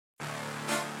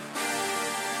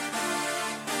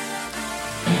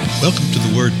Welcome to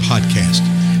the Word Podcast.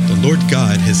 The Lord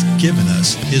God has given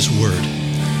us His Word.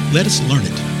 Let us learn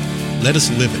it. Let us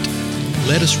live it.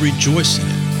 Let us rejoice in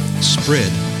it.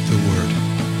 Spread the Word.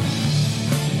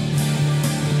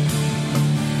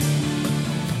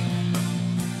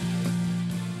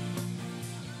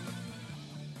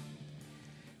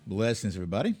 Blessings,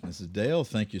 everybody. This is Dale.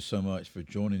 Thank you so much for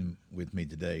joining with me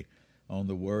today on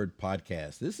the Word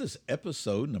Podcast. This is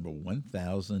episode number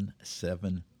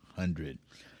 1,700.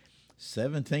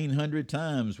 1,700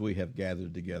 times we have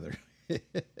gathered together.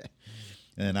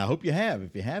 And I hope you have.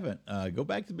 If you haven't, go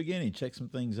back to the beginning, check some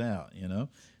things out,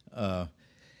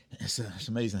 It's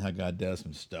amazing how God does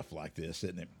some stuff like this,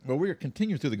 isn't it? Well, we're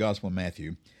continuing through the Gospel of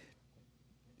Matthew.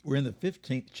 We're in the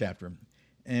 15th chapter,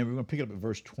 and we're going to pick it up at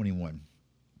verse 21.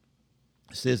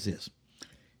 It says this: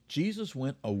 Jesus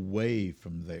went away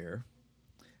from there.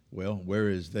 Well, where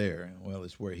is there? Well,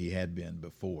 it's where he had been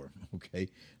before, okay?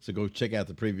 So go check out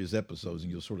the previous episodes,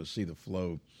 and you'll sort of see the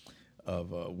flow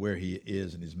of where he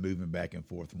is and his movement back and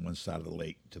forth from one side of the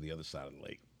lake to the other side of the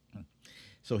lake.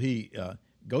 So he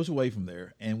goes away from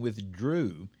there and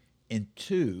withdrew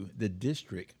into the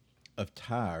district of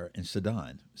Tyre and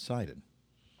Sidon.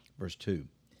 Verse 2,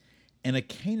 and a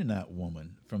Canaanite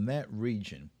woman from that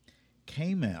region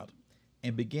came out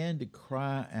and began to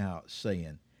cry out,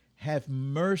 saying, have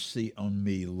mercy on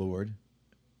me, Lord,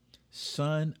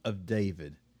 Son of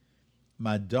David.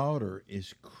 My daughter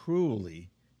is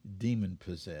cruelly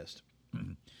demon-possessed.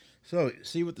 So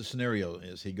see what the scenario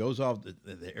is. He goes off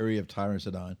the area of Tyre and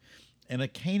Sidon, and a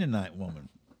Canaanite woman.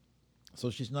 So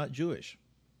she's not Jewish,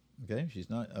 okay? She's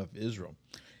not of Israel,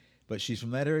 but she's from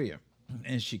that area.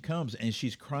 And she comes, and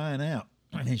she's crying out,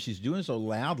 and she's doing so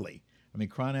loudly.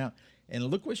 Crying out. And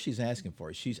look what she's asking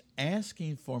for. She's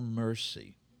asking for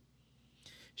mercy.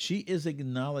 She is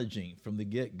acknowledging from the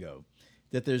get-go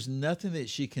that there's nothing that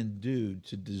she can do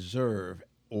to deserve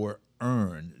or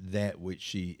earn that which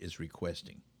she is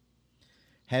requesting.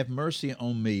 Have mercy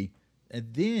on me.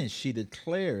 And then she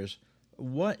declares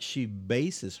what she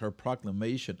bases her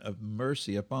proclamation of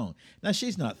mercy upon. Now,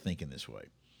 she's not thinking this way.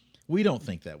 We don't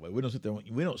think that way. We don't sit there.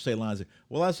 We don't say lines like,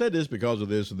 well, I said this because of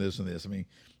this and this and this.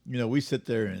 We sit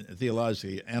there and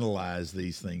theologically analyze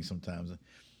these things sometimes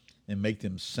and make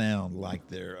them sound like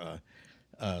they're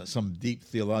some deep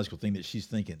theological thing that she's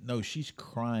thinking. No, she's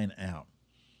crying out,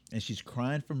 and she's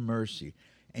crying for mercy,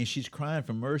 and she's crying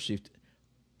for mercy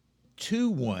to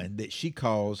one that she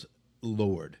calls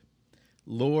Lord,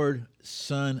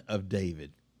 Son of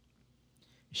David.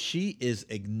 She is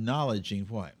acknowledging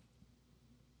what?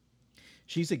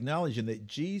 She's acknowledging that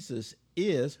Jesus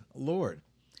is Lord.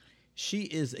 She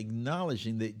is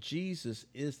acknowledging that Jesus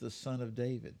is the Son of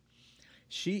David.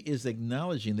 She is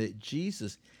acknowledging that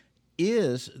Jesus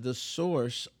is the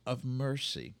source of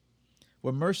mercy.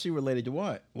 Well, mercy related to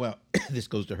what? Well, this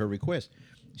goes to her request.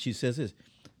 She says this: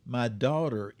 my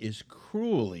daughter is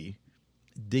cruelly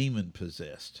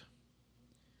demon-possessed.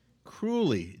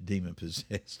 Cruelly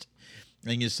demon-possessed.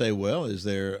 And you say, well, is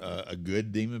there a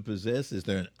good demon-possessed? Is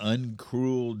there an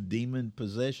uncruel demon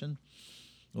possession?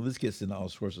 Well, this gets into all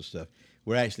sorts of stuff.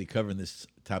 We're actually covering this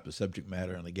type of subject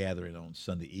matter on the gathering on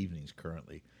Sunday evenings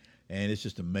currently. And it's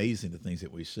just amazing the things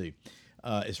that we see.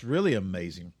 It's really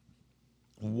amazing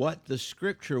what the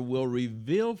Scripture will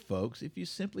reveal, folks, if you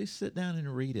simply sit down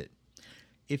and read it.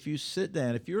 If you sit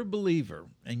down, if you're a believer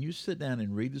and you sit down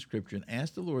and read the Scripture and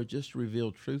ask the Lord just to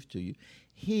reveal truth to you,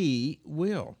 He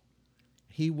will.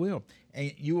 He will.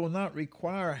 And you will not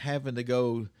require having to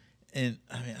go. And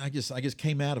I just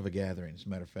came out of a gathering, as a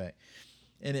matter of fact,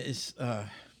 and it's I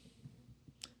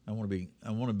want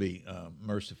to be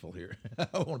merciful here. I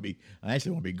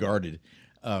actually want to be guarded,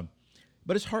 but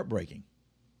it's heartbreaking.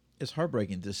 It's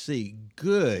heartbreaking to see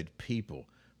good people,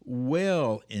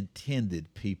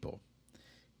 well-intended people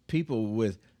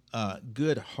with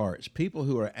good hearts, people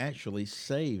who are actually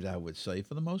saved, I would say,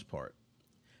 for the most part.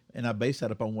 And I base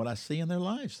that upon what I see in their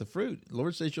lives, the fruit. The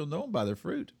Lord says you'll know them by their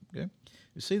fruit. Okay,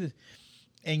 you see this,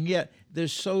 and yet they're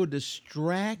so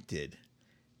distracted,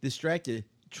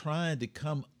 trying to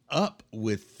come up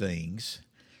with things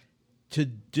to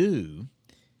do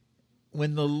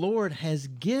when the Lord has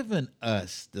given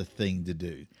us the thing to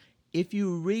do. If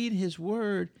you read His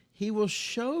Word, He will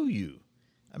show you.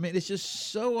 It's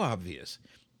just so obvious.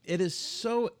 It is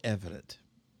so evident.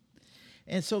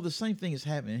 And so the same thing is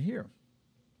happening here.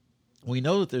 We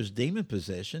know that there's demon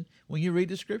possession when you read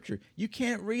the Scripture. You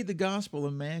can't read the Gospel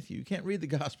of Matthew. You can't read the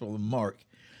Gospel of Mark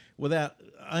without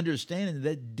understanding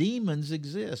that demons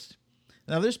exist.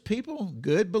 Now, there's people,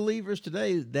 good believers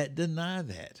today, that deny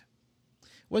that.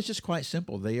 Well, it's just quite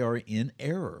simple. They are in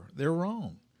error. They're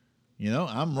wrong.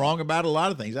 I'm wrong about a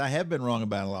lot of things. I have been wrong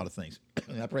about a lot of things.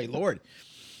 I pray, Lord,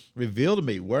 reveal to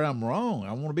me where I'm wrong.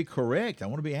 I want to be correct. I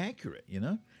want to be accurate.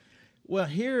 Well,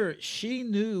 here she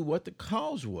knew what the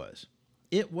cause was.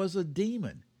 It was a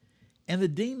demon, and the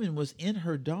demon was in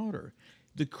her daughter.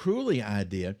 The cruelty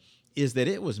idea is that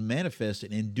it was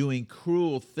manifested in doing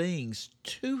cruel things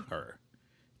to her,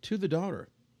 to the daughter.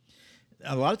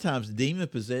 A lot of times, demon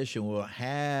possession will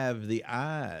have the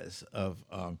eyes of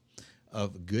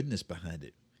goodness behind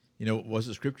it. What does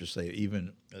the scripture say?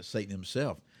 Even Satan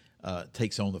himself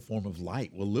takes on the form of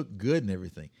light, will look good and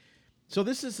everything. So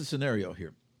this is the scenario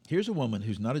here. Here's a woman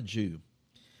who's not a Jew.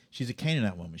 She's a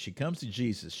Canaanite woman. She comes to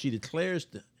Jesus. She declares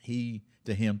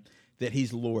to him that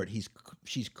he's Lord.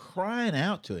 She's crying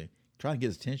out to him, trying to get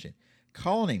his attention,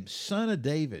 calling him, Son of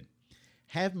David,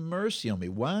 have mercy on me.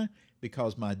 Why?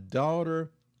 Because my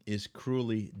daughter is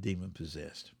cruelly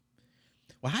demon-possessed.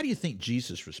 Well, how do you think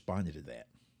Jesus responded to that?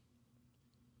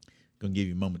 Going to give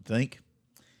you a moment to think.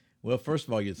 Well, first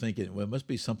of all, you're thinking, well, it must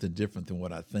be something different than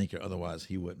what I think, or otherwise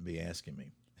he wouldn't be asking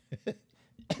me.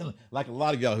 Like a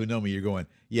lot of y'all who know me, you're going,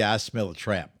 yeah, I smell a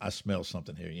trap. I smell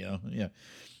something here, Yeah.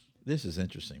 This is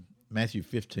interesting. Matthew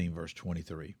 15, verse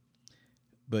 23.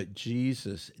 But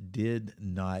Jesus did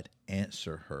not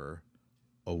answer her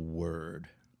a word.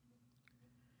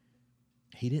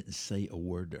 He didn't say a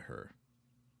word to her.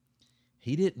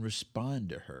 He didn't respond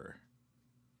to her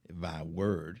by a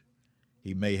word.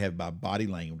 He may have by body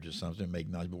language or something, make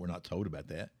noise, but we're not told about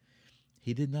that.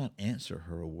 He did not answer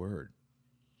her a word,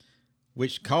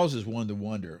 which causes one to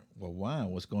wonder, well, why?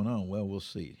 What's going on? Well, we'll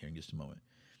see here in just a moment.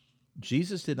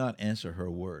 Jesus did not answer her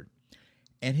a word.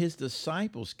 And his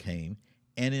disciples came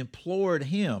and implored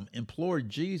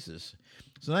Jesus.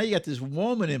 So now you got this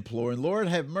woman imploring, Lord,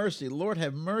 have mercy. Lord,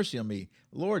 have mercy on me.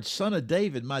 Lord, Son of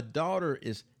David, my daughter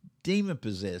is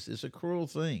demon-possessed. It's a cruel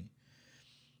thing.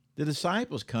 The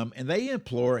disciples come and they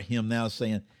implore him now,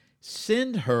 saying,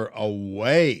 send her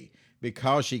away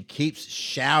because she keeps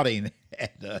shouting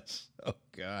at us. Oh,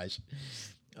 gosh.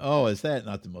 Oh, is that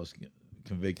not the most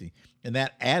convicting? And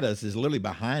that at us is literally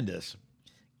behind us.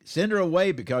 Send her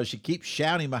away because she keeps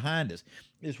shouting behind us.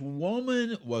 This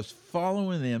woman was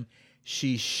following them.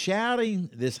 She's shouting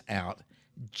this out.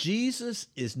 Jesus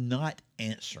is not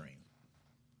answering.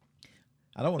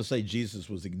 I don't want to say Jesus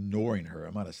was ignoring her.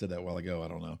 I might have said that a while ago. I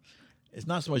don't know. It's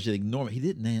not so much that ignoring. He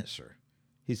didn't answer.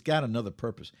 He's got another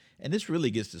purpose. And this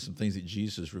really gets to some things that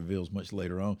Jesus reveals much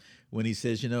later on when he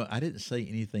says, I didn't say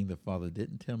anything the Father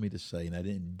didn't tell me to say, and I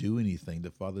didn't do anything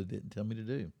the Father didn't tell me to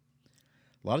do.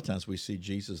 A lot of times we see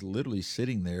Jesus literally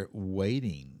sitting there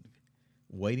waiting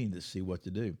to see what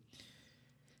to do.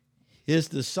 His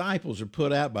disciples are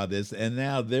put out by this, and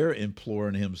now they're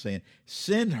imploring him, saying,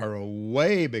 send her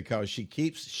away because she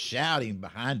keeps shouting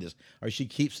behind us, or she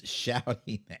keeps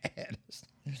shouting at us.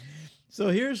 So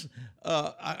here's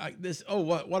this. Oh,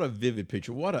 what a vivid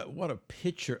picture! What a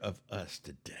picture of us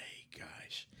today,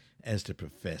 gosh, as the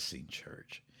professing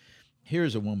church.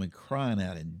 Here's a woman crying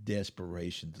out in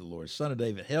desperation to the Lord, Son of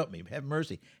David, help me, have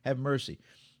mercy, have mercy.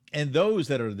 And those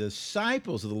that are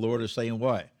disciples of the Lord are saying,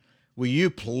 what? Will you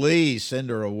please send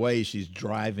her away? She's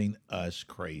driving us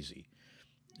crazy.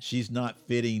 She's not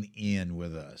fitting in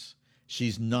with us.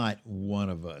 She's not one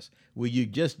of us. Will you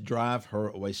just drive her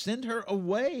away? Send her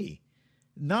away.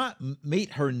 Not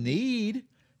meet her need,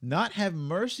 not have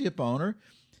mercy upon her,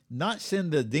 not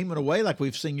send the demon away like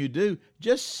we've seen you do.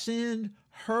 Just send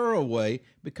her away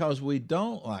because we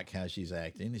don't like how she's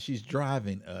acting. She's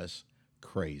driving us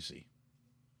crazy.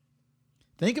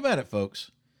 Think about it,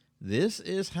 folks. This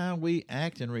is how we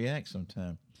act and react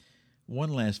sometimes.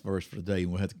 One last verse for today,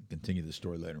 and we'll have to continue the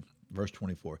story later. Verse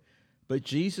 24. But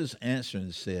Jesus answered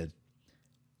and said,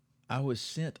 I was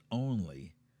sent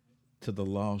only to the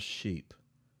lost sheep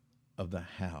of the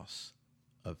house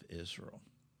of Israel.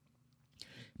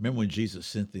 Remember when Jesus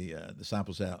sent the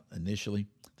disciples out initially?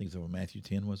 I think it's over Matthew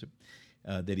 10, was it?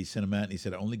 That he sent them out and he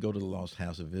said, only go to the lost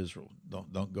house of Israel.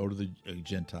 Don't go to the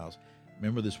Gentiles.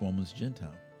 Remember, this woman's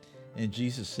Gentile. And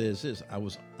Jesus says this, I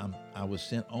was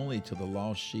sent only to the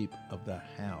lost sheep of the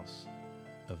house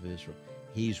of Israel.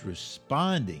 He's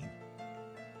responding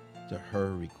to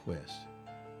her request.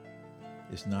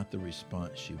 It's not the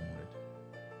response she wanted.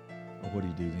 Well, what do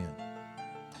you do then?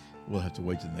 We'll have to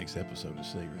wait till the next episode to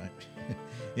see, right?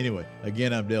 Anyway,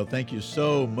 again, I'm Dale. Thank you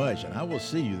so much, and I will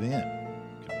see you then.